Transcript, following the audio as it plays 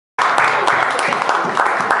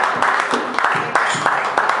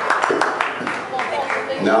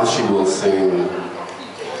now she will sing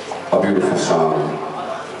a beautiful song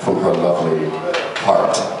from her lovely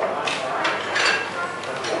heart.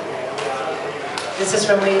 This is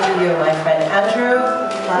from me to you, my friend Andrew,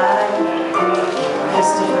 Clyde,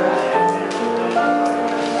 Christopher.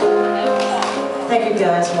 Thank you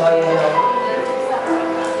guys for all your help.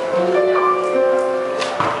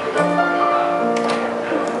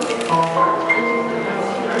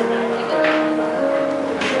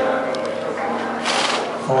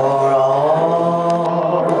 For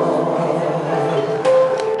all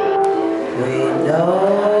we know,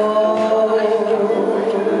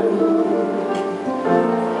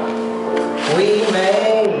 we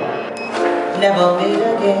may never meet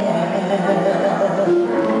again.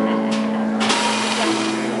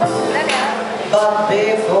 But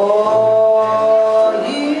before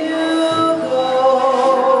you go,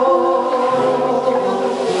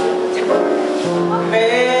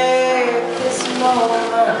 make this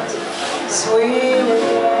moment sweet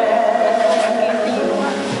again.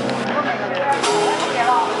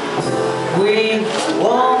 We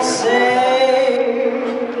won't say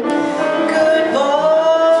goodbye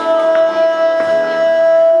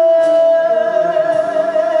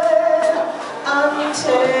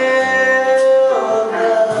until the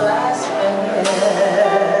last minute.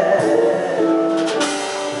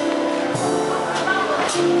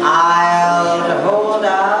 I'll hold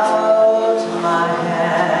out my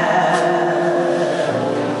hand,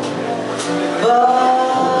 but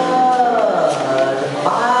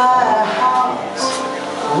my heart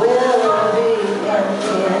will be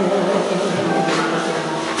empty.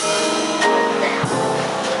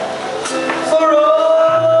 For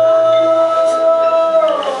all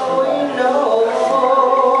we know,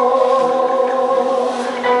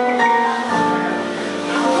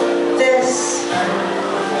 this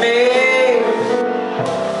may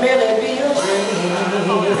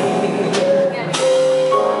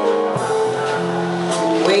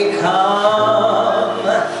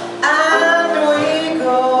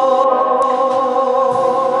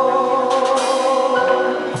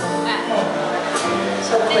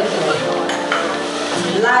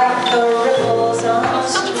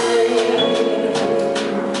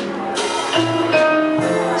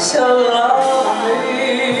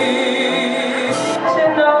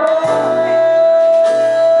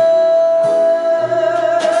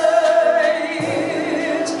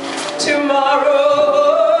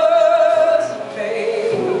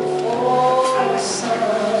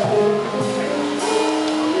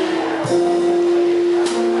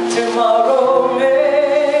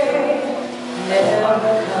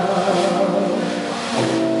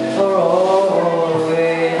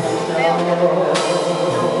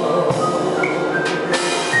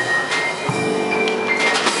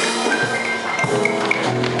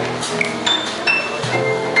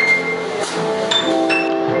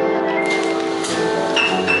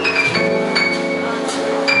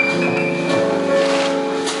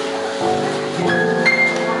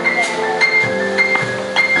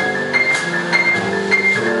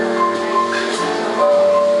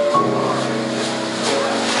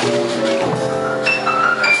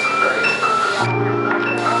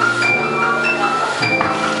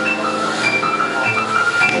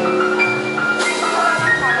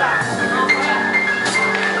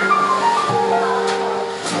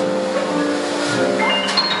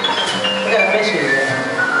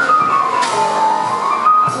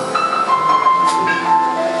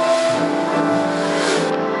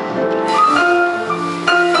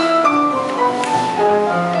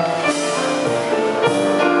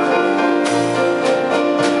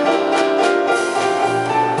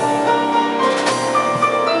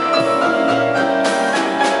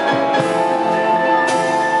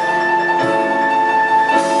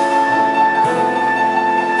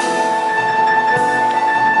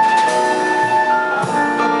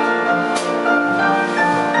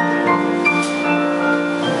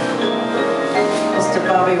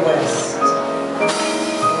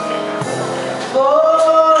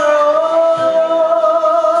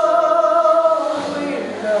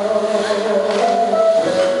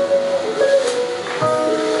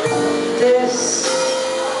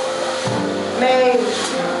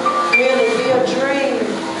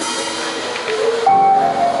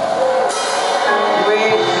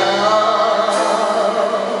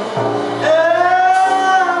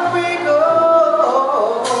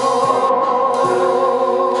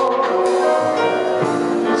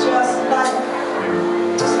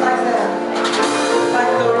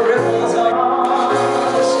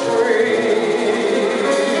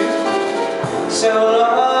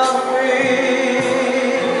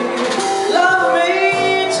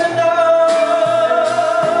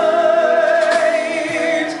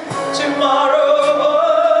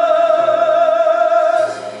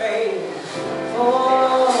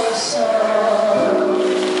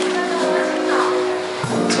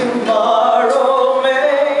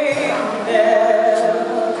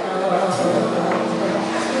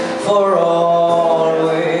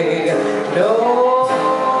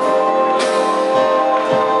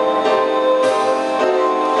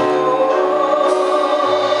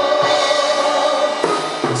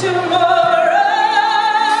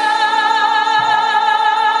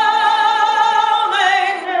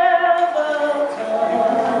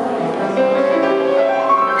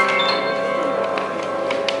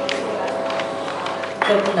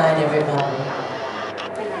night, everybody.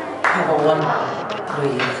 Have a wonderful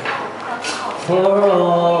week. For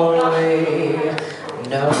all we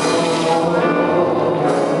know.